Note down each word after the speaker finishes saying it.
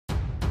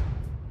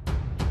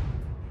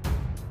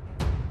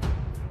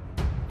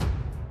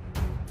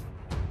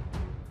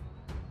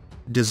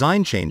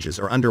Design changes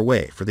are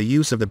underway for the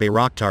use of the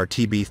Bayraktar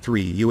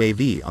TB3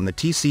 UAV on the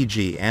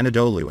TCG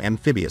Anadolu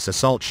Amphibious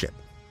assault ship.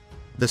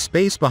 The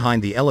space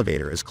behind the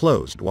elevator is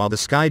closed while the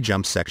sky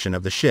jump section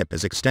of the ship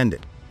is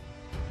extended.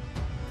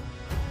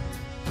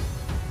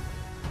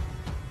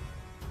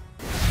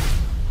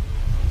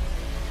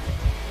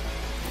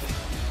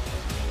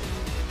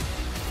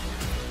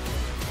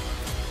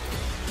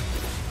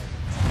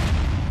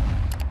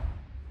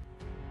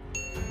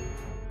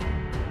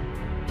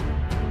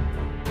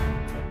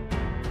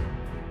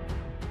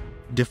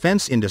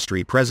 Defense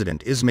Industry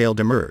President Ismail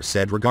Demir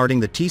said regarding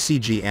the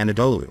TCG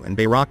Anadolu and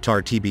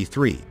Bayraktar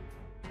TB3.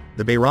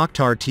 The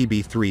Bayraktar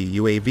TB3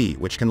 UAV,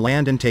 which can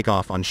land and take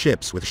off on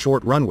ships with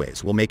short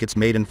runways, will make its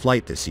maiden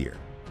flight this year.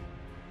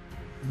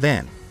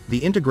 Then,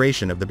 the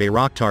integration of the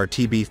Bayraktar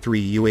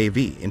TB3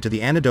 UAV into the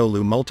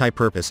Anadolu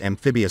multi-purpose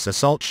amphibious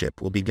assault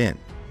ship will begin.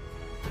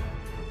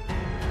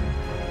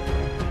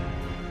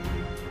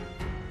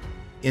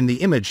 In the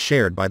image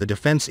shared by the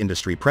Defense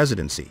Industry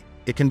Presidency,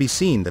 it can be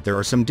seen that there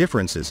are some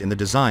differences in the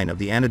design of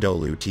the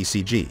Anadolu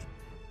TCG.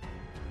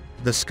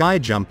 The sky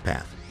jump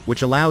path,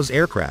 which allows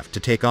aircraft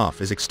to take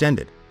off, is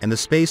extended, and the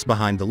space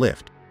behind the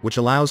lift, which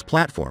allows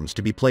platforms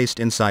to be placed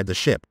inside the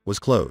ship, was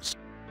closed.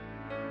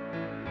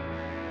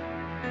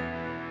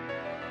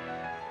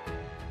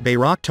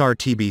 Bayraktar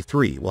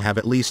TB3 will have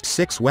at least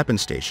 6 weapon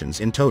stations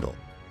in total.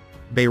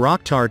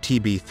 Bayraktar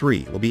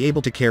TB3 will be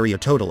able to carry a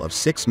total of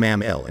 6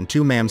 MAM-L and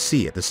 2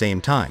 MAM-C at the same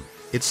time.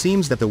 It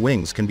seems that the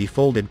wings can be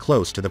folded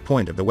close to the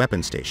point of the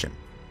weapon station.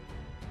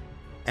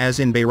 As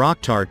in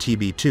Bayraktar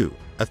TB2,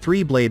 a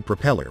 3-blade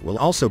propeller will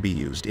also be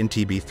used in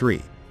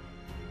TB3.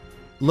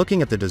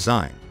 Looking at the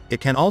design,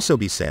 it can also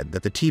be said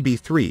that the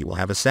TB3 will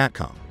have a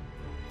SATCOM.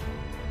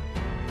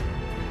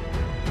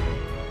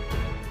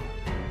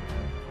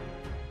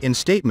 In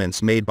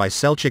statements made by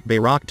Selçuk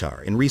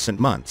Bayraktar in recent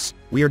months,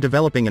 we are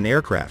developing an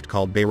aircraft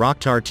called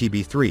Bayraktar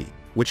TB3,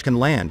 which can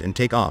land and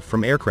take off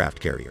from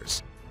aircraft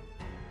carriers.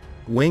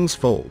 Wings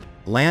fold,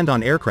 land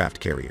on aircraft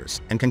carriers,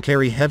 and can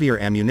carry heavier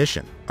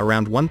ammunition,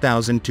 around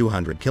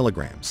 1,200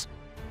 kilograms.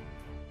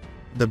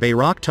 The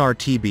Bayraktar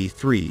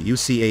TB3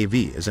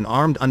 UCAV is an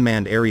armed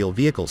unmanned aerial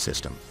vehicle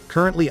system,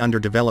 currently under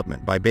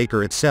development by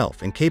Baker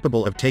itself and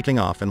capable of taking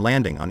off and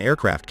landing on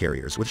aircraft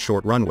carriers with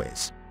short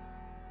runways.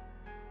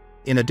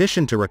 In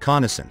addition to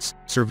reconnaissance,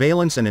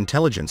 surveillance and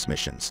intelligence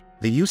missions,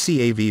 the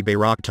UCAV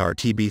Bayraktar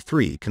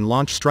TB3 can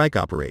launch strike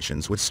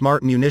operations with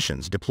smart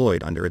munitions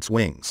deployed under its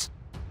wings.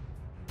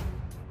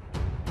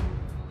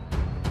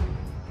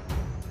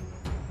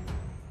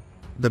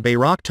 The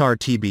Bayraktar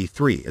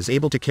TB3 is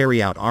able to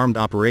carry out armed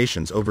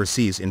operations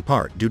overseas in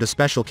part due to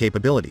special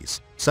capabilities,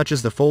 such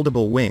as the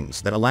foldable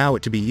wings that allow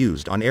it to be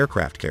used on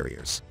aircraft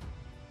carriers.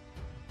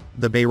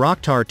 The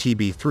Bayraktar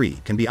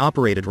TB3 can be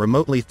operated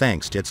remotely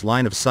thanks to its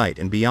line-of-sight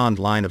and beyond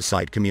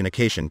line-of-sight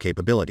communication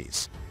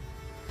capabilities.